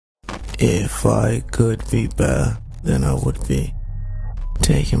If I could be better, then I would be.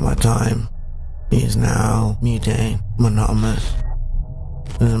 Taking my time is now mundane, monotonous.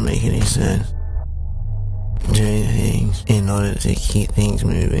 Doesn't make any sense. Doing things in order to keep things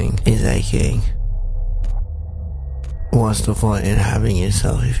moving is aching. What's the point in having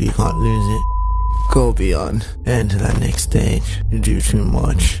yourself if you can't lose it? Go beyond, enter that next stage. You do too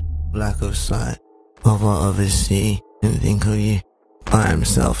much. Lack of sight of what others see and think of you. I am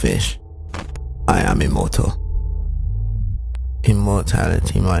selfish. I am immortal.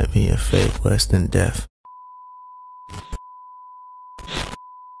 Immortality might be a fate worse than death.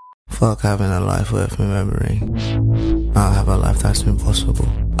 Fuck having a life worth remembering. I'll have a life that's impossible.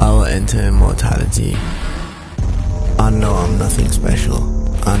 I will enter immortality. I know I'm nothing special.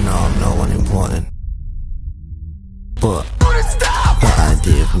 I know I'm no one important. But the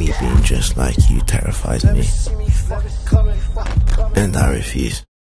idea of me being just like you terrifies me. And I refuse.